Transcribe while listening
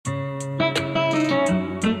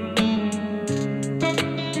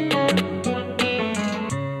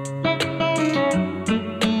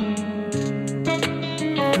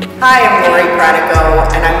Hi, I'm Pratico,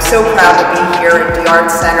 and I'm so proud to be here at the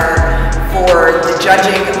Art Center for the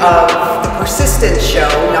judging of the Persistence show,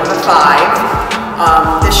 number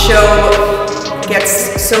 5. This show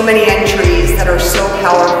gets so many entries that are so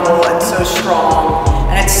powerful and so strong,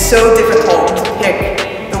 and it's so difficult to pick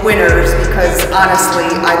the winners because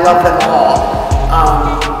honestly, I love them all.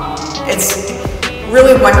 It's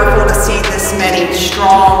really wonderful to see this many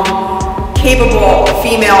strong, capable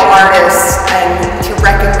female artists and to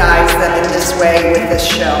recognize them in this way with this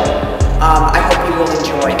show. I hope you will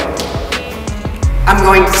enjoy. I'm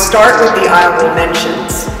going to start with the honorable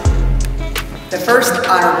mentions. The first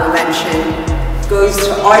honorable mention goes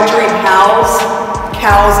to Audrey Powles,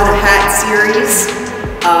 Cows in a Hat series.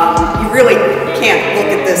 You really can't look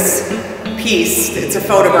at this piece, it's a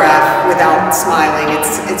photograph, without smiling.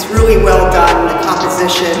 It's really well done, the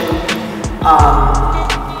composition.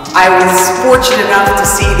 I was fortunate enough to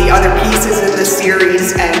see the other pieces in this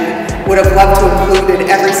series and would have loved to have included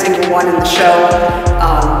every single one in the show,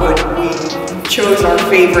 but we chose our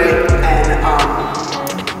favorite, and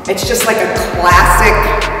it's just like a classic,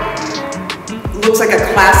 looks like a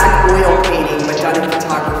classic oil painting but done in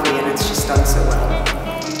photography, and it's just done so well.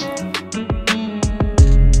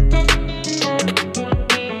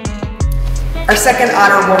 Our second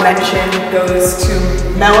honorable mention goes to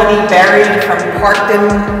Melanie from Parkton,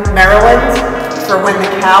 Maryland, for When the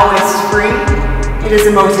Cow is Free. It is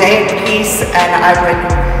a mosaic piece, and I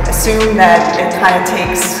would assume that it kind of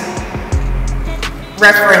takes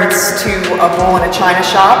reference to a bull in a china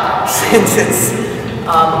shop, since it's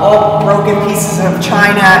all broken pieces of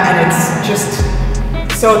china, and it's just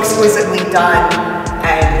so exquisitely done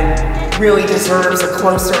and really deserves a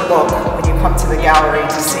closer look when you come to the gallery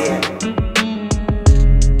to see it.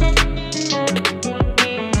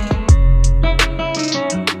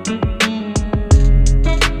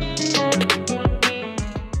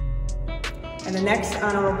 The next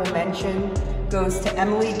honorable mention goes to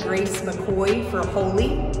Emily Grace McCoy for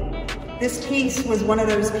Holy. This piece was one of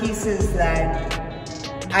those pieces that,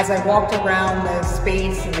 as I walked around the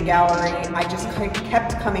space in the gallery, I just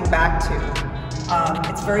kept coming back to.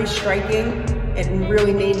 It's very striking. It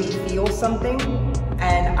really made me feel something,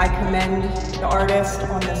 and I commend the artist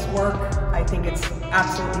on this work. I think it's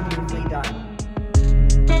absolutely beautifully done.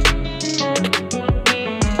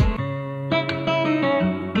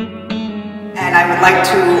 And I would like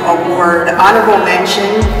to award honorable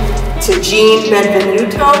mention to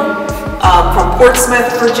Benvenuto from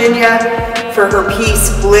Portsmouth, Virginia, for her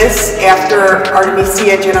piece Bliss after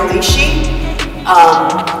Artemisia Gentileschi.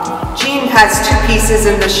 Jean has 2 pieces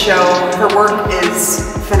in this show. Her work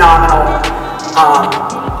is phenomenal.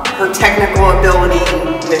 Her technical ability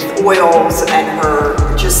with oils and her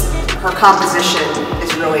composition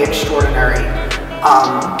is really extraordinary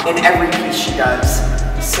in every piece she does.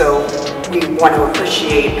 So we want to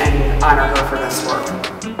appreciate and honor her for this work.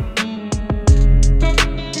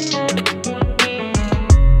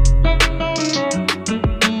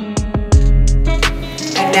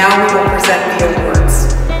 And now we will present the awards.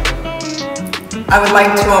 I would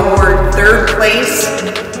like to award 3rd place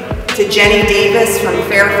to Jenny Davis from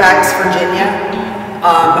Fairfax, Virginia,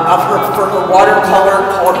 for her watercolor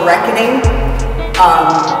called Reckoning.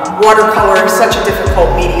 Watercolor is such a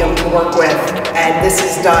difficult medium to work with, and this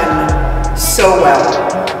is done so well.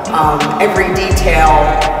 Every detail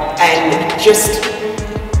and just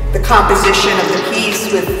the composition of the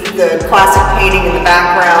piece with the classic painting in the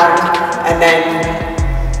background and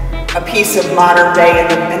then a piece of modern day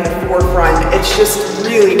in the forefront. It's just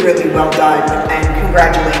really, really well done, and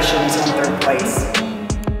congratulations on 3rd place.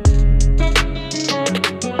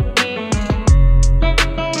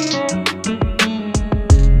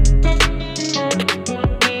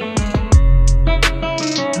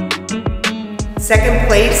 Second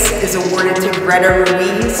place is awarded to Greta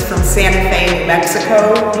Ruiz from Santa Fe, New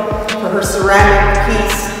Mexico, for her ceramic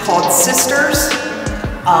piece called Sisters.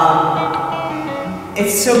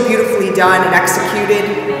 It's so beautifully done and executed.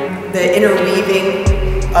 The interweaving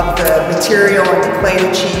of the material and the clay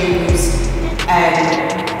that she used,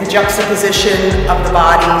 and the juxtaposition of the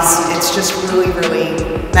bodies, it's just really, really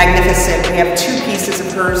magnificent. We have 2 pieces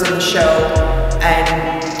of hers in the show,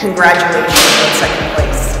 and congratulations on 2nd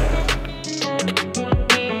place.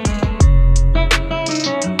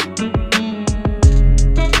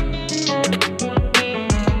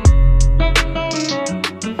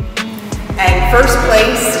 And 1st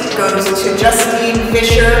place goes to Justine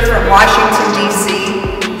Fischer from Washington, D.C.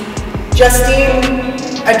 Justine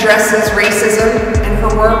addresses racism in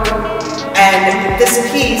her work, and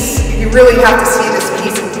this piece, you really have to see this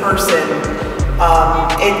piece in person.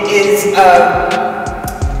 It is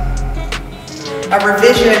a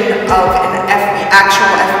revision of an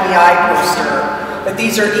actual FBI poster, but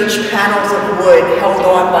these are each panels of wood held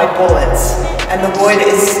on by bullets, and the wood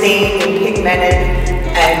is stained and pigmented,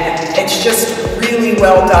 and it's just really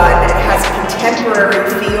well done. It has a contemporary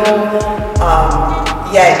feel,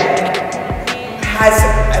 yet has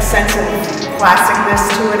a sense of classicness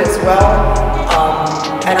to it as well.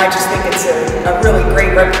 And I just think it's a really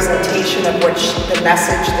great representation of the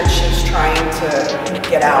message that she's trying to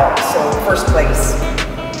get out. So, first place.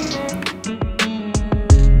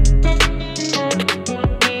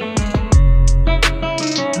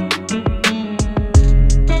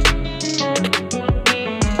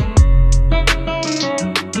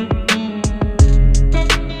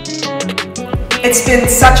 It's been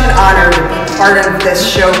such an honor to be part of this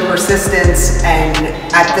show, Persistence, and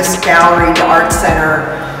at this gallery, the Art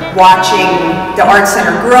Center, watching the Art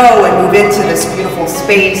Center grow and move into this beautiful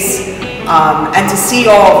space, and to see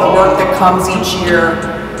all of the work that comes each year.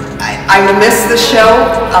 I will miss the show.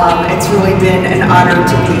 It's really been an honor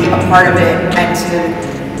to be a part of it and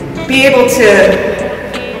to be able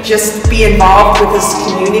to just be involved with this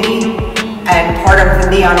community and part of the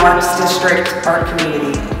Neon Arts District art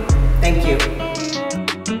community. Thank you.